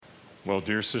Well,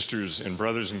 dear sisters and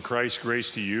brothers in Christ,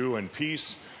 grace to you and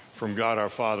peace from God our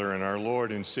Father and our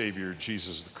Lord and Savior,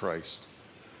 Jesus the Christ.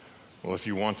 Well, if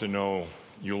you want to know,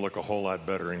 you'll look a whole lot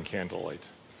better in candlelight.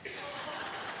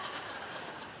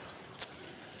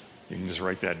 You can just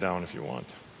write that down if you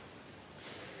want.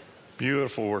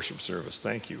 Beautiful worship service.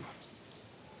 Thank you.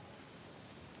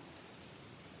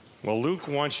 Well, Luke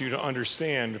wants you to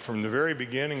understand from the very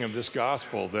beginning of this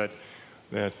gospel that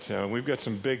we've got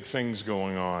some big things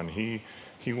going on. He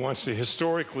wants to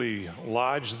historically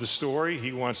lodge the story.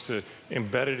 He wants to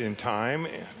embed it in time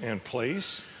and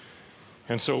place.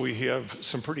 And so we have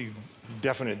some pretty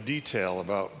definite detail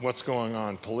about what's going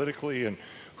on politically and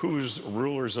who's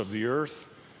rulers of the earth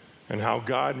and how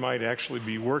God might actually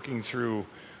be working through,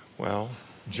 well,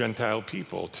 Gentile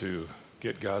people to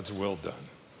get God's will done.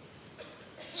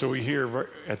 So we hear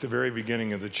at the very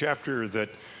beginning of the chapter that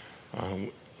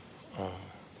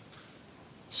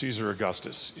Caesar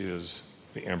Augustus is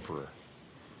the emperor,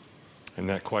 and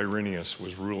that Quirinius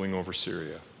was ruling over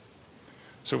Syria.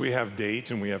 So we have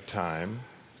date and we have time,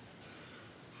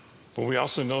 but we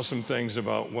also know some things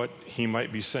about what he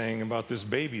might be saying about this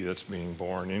baby that's being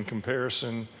born in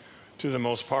comparison to the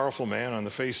most powerful man on the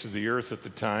face of the earth at the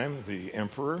time, the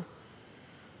emperor.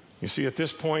 You see, at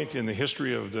this point in the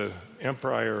history of the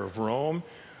Empire of Rome,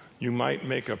 you might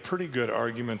make a pretty good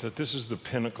argument that this is the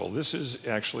pinnacle. This is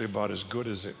actually about as good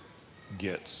as it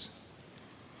gets.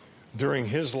 During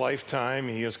his lifetime,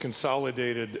 he has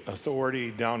consolidated authority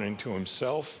down into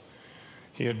himself.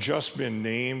 He had just been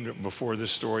named before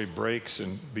this story breaks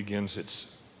and begins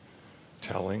its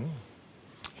telling.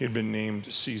 He had been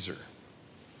named Caesar.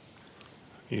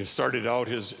 He had started out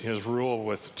his rule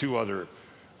with two other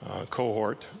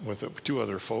two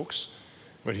other folks,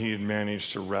 but he had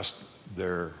managed to wrest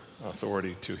their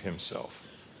authority to himself.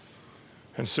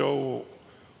 And so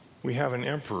we have an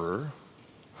emperor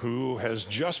who has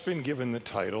just been given the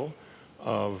title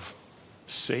of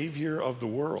Savior of the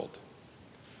world.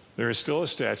 There is still a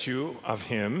statue of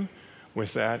him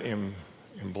with that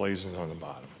emblazoned on the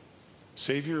bottom.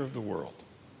 Savior of the world.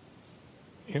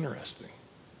 Interesting.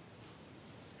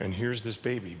 And here's this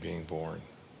baby being born.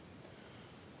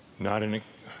 Not in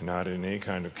a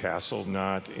kind of castle,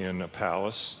 not in a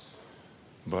palace,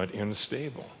 but in a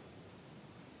stable.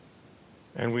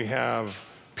 And we have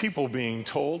people being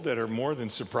told that are more than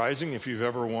surprising. If you've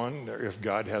ever wondered if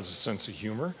God has a sense of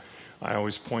humor, I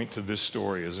always point to this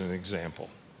story as an example,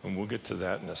 and we'll get to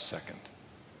that in a second.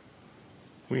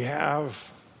 We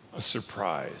have a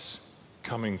surprise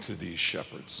coming to these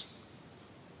shepherds.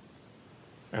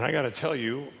 And I got to tell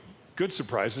you, good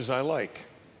surprises I like.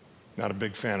 Not a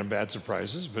big fan of bad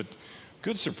surprises, but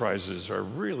good surprises are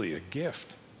really a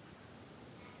gift.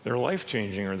 They're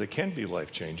life-changing, or they can be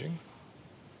life-changing.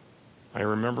 I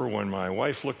remember when my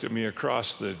wife looked at me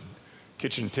across the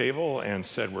kitchen table and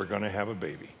said, "We're going to have a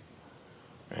baby."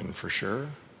 And for sure,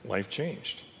 life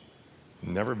changed.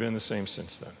 Never been the same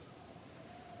since then.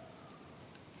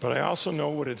 But I also know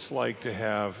what it's like to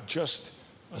have just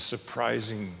a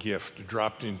surprising gift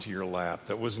dropped into your lap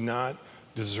that was not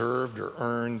deserved or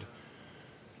earned,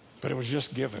 but it was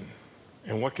just given.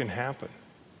 And what can happen?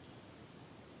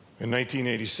 In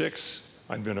 1986,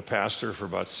 I'd been a pastor for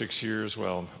about 6 years.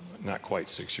 Well, not quite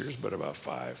 6 years, but about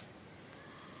 5.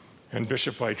 And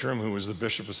Bishop Eitram, who was the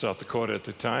Bishop of South Dakota at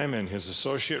the time, and his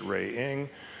associate, Ray Ing,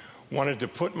 wanted to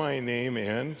put my name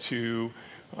in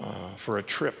for a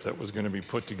trip that was going to be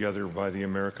put together by the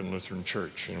American Lutheran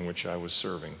Church in which I was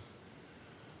serving.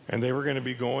 And they were going to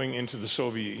be going into the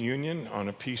Soviet Union on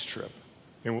a peace trip.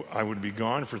 I would be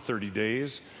gone for 30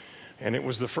 days, and it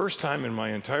was the first time in my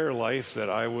entire life that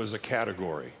I was a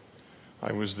category.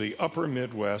 I was the upper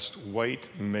Midwest white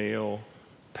male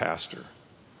pastor.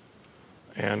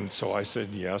 And so I said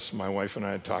yes. My wife and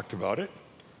I had talked about it,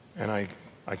 and I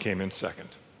came in second.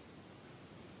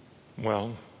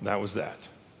 Well, that was that.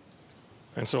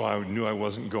 And so I knew I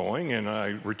wasn't going, and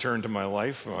I returned to my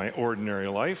life, my ordinary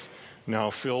life,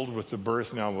 now filled with the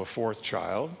birth now of a 4th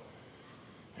child,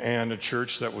 and a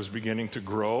church that was beginning to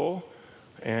grow,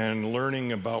 and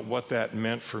learning about what that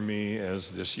meant for me as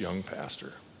this young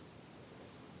pastor.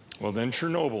 Well, then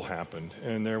Chernobyl happened,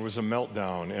 and there was a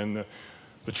meltdown, and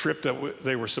the trip that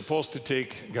they were supposed to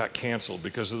take got canceled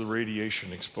because of the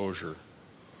radiation exposure.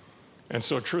 And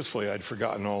so truthfully, I'd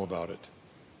forgotten all about it.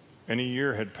 And a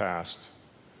year had passed,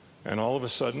 and all of a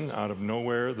sudden, out of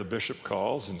nowhere, the bishop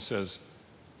calls and says,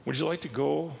 Would you like to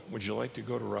go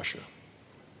to Russia?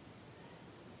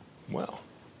 Well,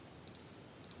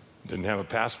 didn't have a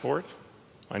passport.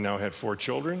 I now had 4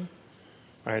 children.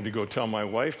 I had to go tell my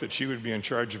wife that she would be in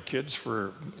charge of kids for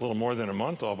a little more than a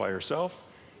month all by herself.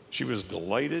 She was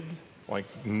delighted, like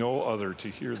no other to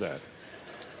hear that.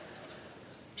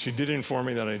 She did inform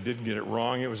me that I did get it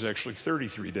wrong. It was actually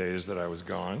 33 days that I was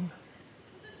gone.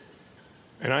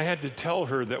 And I had to tell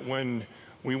her that when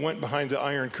we went behind the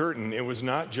Iron Curtain, it was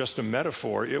not just a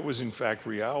metaphor, it was in fact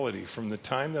reality. From the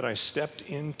time that I stepped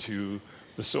into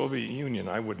the Soviet Union,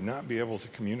 I would not be able to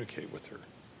communicate with her.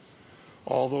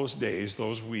 All those days,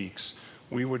 those weeks,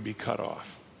 we would be cut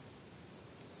off.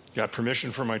 Got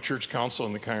permission from my church council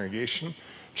and the congregation,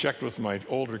 checked with my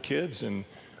older kids, and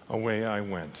away I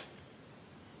went.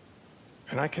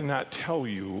 And I cannot tell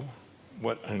you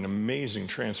what an amazing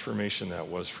transformation that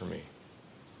was for me.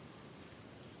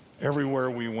 Everywhere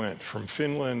we went, from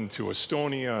Finland to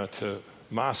Estonia to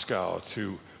Moscow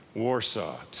to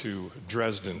Warsaw to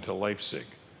Dresden to Leipzig.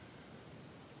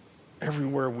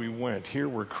 Everywhere we went, here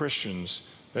were Christians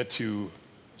that to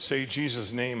say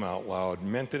Jesus' name out loud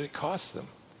meant that it cost them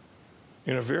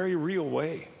in a very real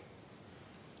way.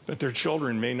 That their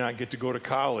children may not get to go to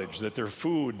college, that their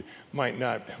food might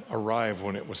not arrive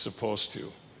when it was supposed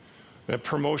to, that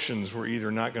promotions were either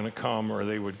not going to come or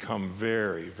they would come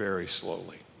very, very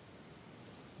slowly.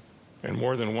 And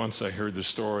more than once I heard the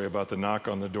story about the knock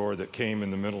on the door that came in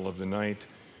the middle of the night,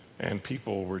 and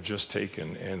people were just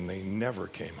taken and they never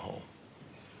came home.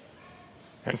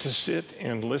 And to sit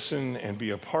and listen and be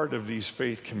a part of these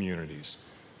faith communities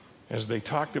as they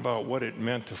talked about what it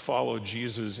meant to follow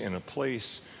Jesus in a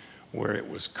place where it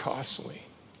was costly,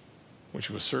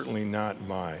 which was certainly not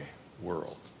my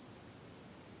world,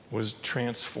 was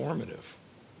transformative.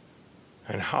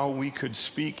 And how we could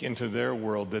speak into their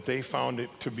world that they found it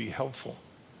to be helpful.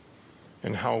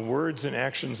 And how words and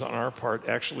actions on our part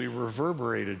actually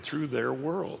reverberated through their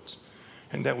worlds.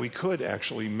 And that we could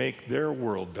actually make their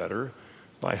world better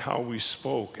by how we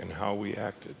spoke and how we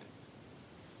acted.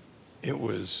 It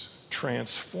was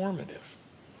transformative.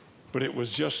 But it was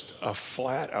just a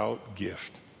flat out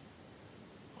gift.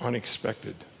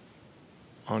 Unexpected,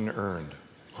 unearned,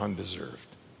 undeserved.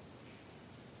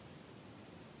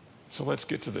 So let's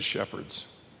get to the shepherds.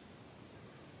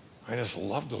 I just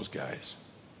love those guys.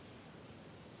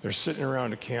 They're sitting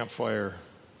around a campfire.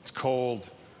 It's cold.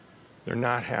 They're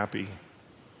not happy.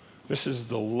 This is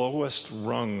the lowest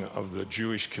rung of the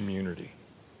Jewish community.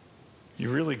 You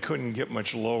really couldn't get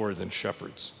much lower than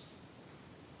shepherds.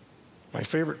 My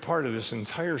favorite part of this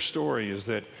entire story is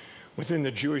that within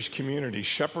the Jewish community,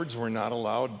 shepherds were not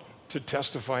allowed to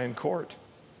testify in court.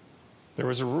 There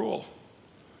was a rule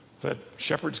that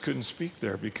shepherds couldn't speak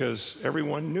there because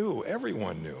everyone knew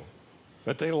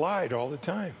that they lied all the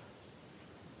time.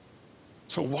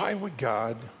 So why would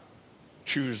God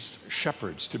choose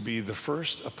shepherds to be the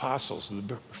first apostles,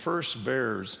 the first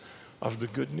bearers of the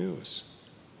good news?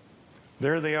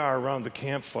 There they are around the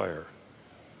campfire,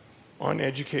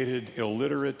 uneducated,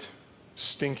 illiterate,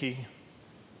 stinky.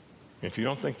 If you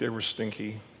don't think they were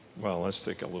stinky, well, let's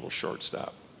take a little short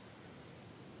stop.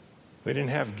 They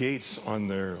didn't have gates on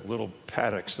their little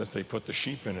paddocks that they put the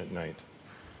sheep in at night.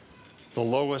 The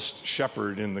lowest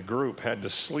shepherd in the group had to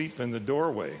sleep in the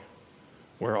doorway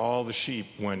where all the sheep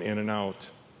went in and out.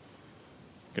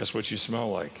 Guess what you smell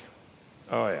like?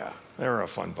 Oh yeah, they're a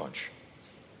fun bunch.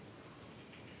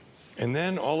 And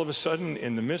then all of a sudden,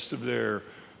 in the midst of their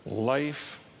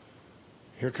life,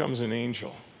 here comes an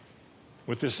angel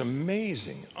with this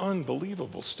amazing,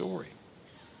 unbelievable story.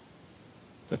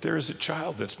 That there is a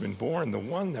child that's been born, the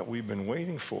one that we've been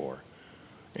waiting for.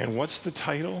 And what's the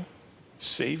title?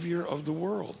 Savior of the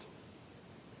world.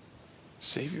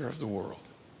 Savior of the world.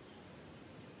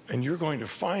 And you're going to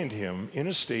find him in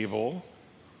a stable,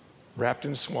 wrapped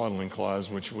in swaddling cloths,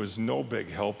 which was no big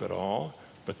help at all,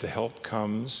 but the help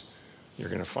comes. You're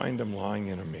going to find him lying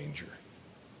in a manger.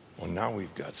 Well, now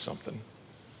we've got something.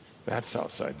 That's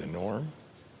outside the norm.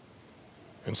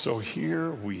 And so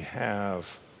here we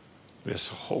have this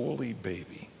holy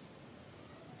baby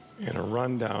in a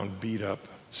rundown, beat-up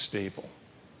stable,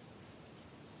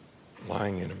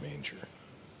 lying in a manger.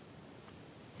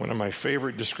 One of my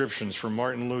favorite descriptions from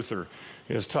Martin Luther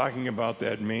is talking about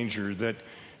that manger, that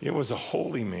it was a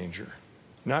holy manger,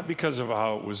 not because of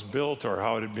how it was built or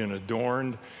how it had been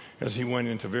adorned, as he went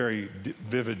into very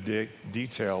vivid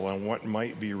detail on what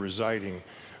might be residing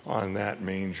on that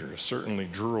manger, certainly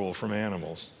drool from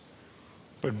animals,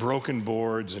 but broken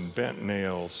boards and bent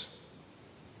nails.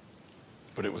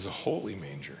 But it was a holy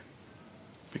manger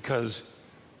because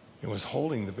it was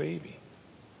holding the baby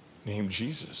named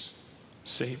Jesus,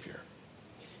 Savior.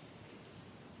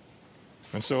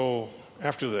 And so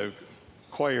after the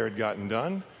choir had gotten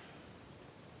done,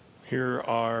 here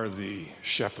are the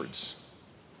shepherds.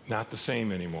 Not the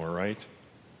same anymore, right?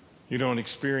 You don't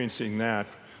experiencing that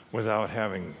without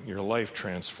having your life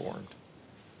transformed.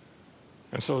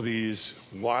 And so these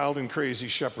wild and crazy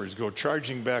shepherds go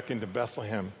charging back into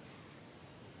Bethlehem.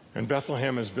 And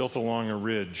Bethlehem is built along a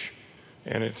ridge,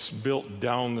 and it's built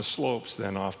down the slopes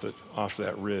then off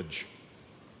that ridge.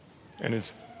 And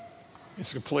it's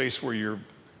a place where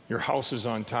your house is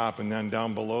on top, and then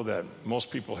down below that,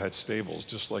 most people had stables,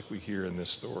 just like we hear in this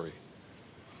story.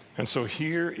 And so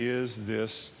here is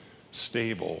this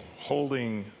stable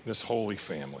holding this holy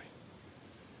family.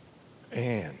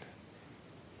 And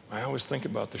I always think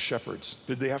about the shepherds.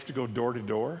 Did they have to go door to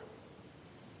door?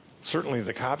 Certainly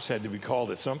the cops had to be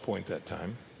called at some point that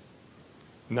time.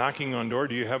 Knocking on door,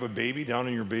 do you have a baby down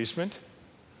in your basement?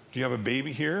 Do you have a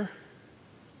baby here?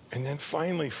 And then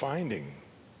finally finding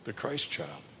the Christ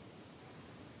child.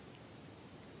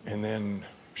 And then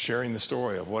sharing the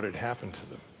story of what had happened to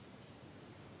them.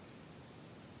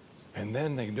 And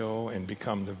then they go and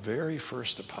become the very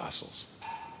first apostles.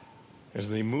 As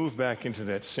they move back into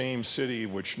that same city,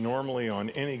 which normally on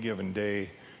any given day,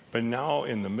 but now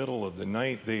in the middle of the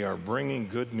night, they are bringing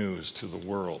good news to the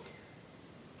world.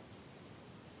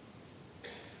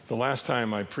 The last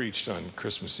time I preached on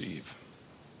Christmas Eve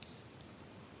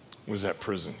was at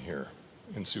prison here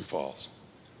in Sioux Falls.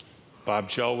 Bob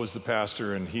Chell was the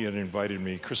pastor, and he had invited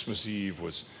me. Christmas Eve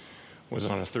was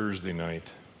on a Thursday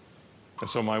night. And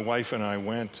so my wife and I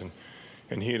went,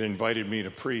 and he had invited me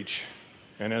to preach.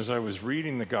 And as I was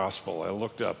reading the gospel, I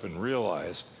looked up and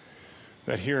realized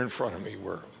that here in front of me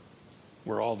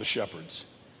were all the shepherds.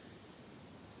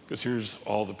 Because here's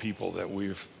all the people that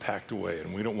we've packed away,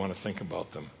 and we don't want to think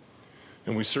about them.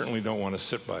 And we certainly don't want to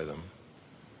sit by them.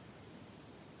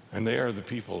 And they are the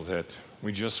people that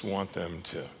we just want them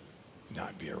to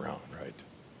not be around, right?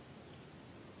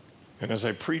 And as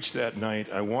I preached that night,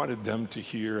 I wanted them to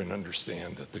hear and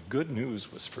understand that the good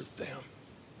news was for them.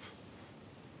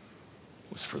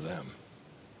 Was for them.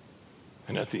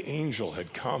 And that the angel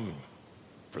had come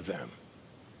for them.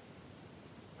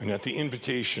 And that the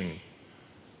invitation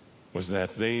was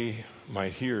that they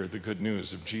might hear the good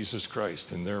news of Jesus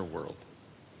Christ in their world.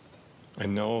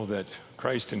 And know that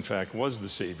Christ, in fact, was the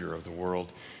Savior of the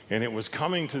world. And it was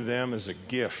coming to them as a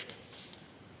gift,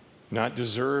 not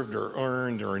deserved or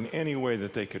earned or in any way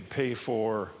that they could pay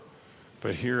for,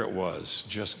 but here it was,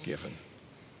 just given.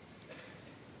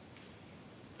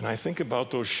 And I think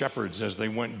about those shepherds as they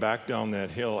went back down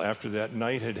that hill after that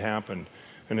night had happened,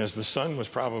 and as the sun was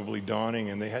probably dawning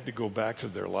and they had to go back to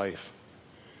their life.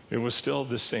 It was still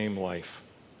the same life.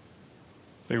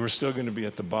 They were still going to be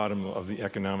at the bottom of the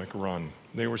economic run.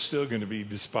 They were still going to be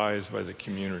despised by the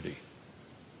community.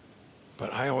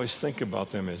 But I always think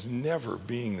about them as never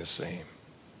being the same.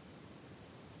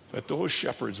 That those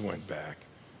shepherds went back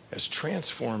as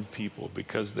transformed people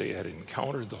because they had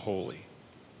encountered the holy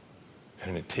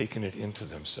and had taken it into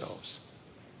themselves.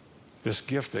 This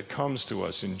gift that comes to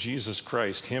us in Jesus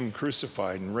Christ, Him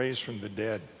crucified and raised from the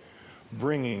dead,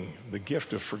 bringing the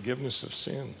gift of forgiveness of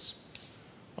sins,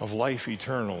 of life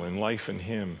eternal and life in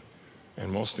Him,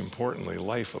 and most importantly,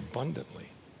 life abundantly.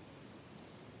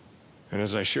 And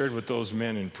as I shared with those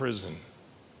men in prison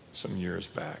some years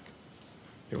back,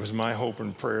 it was my hope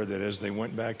and prayer that as they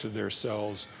went back to their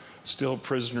cells, still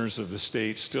prisoners of the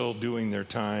state, still doing their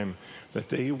time, that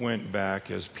they went back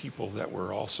as people that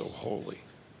were also holy,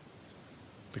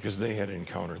 because they had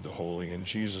encountered the holy in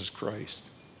Jesus Christ,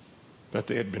 that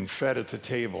they had been fed at the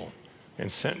table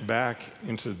and sent back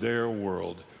into their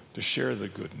world to share the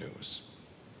good news.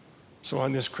 So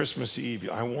on this Christmas Eve,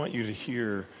 I want you to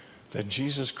hear that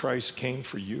Jesus Christ came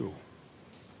for you,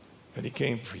 that He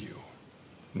came for you.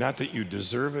 Not that you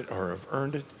deserve it or have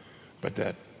earned it, but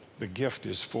that the gift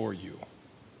is for you.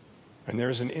 And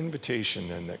there's an invitation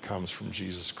then that comes from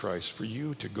Jesus Christ for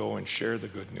you to go and share the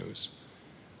good news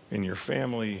in your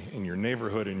family, in your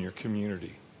neighborhood, in your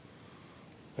community.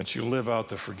 That you live out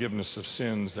the forgiveness of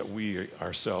sins that we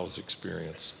ourselves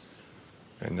experience.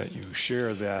 And that you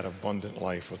share that abundant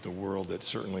life with the world that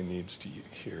certainly needs to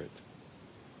hear it.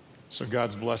 So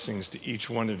God's blessings to each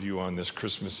one of you on this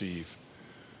Christmas Eve,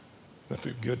 that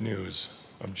the good news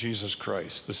of Jesus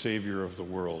Christ, the Savior of the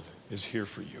world, is here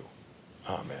for you.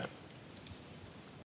 Amen.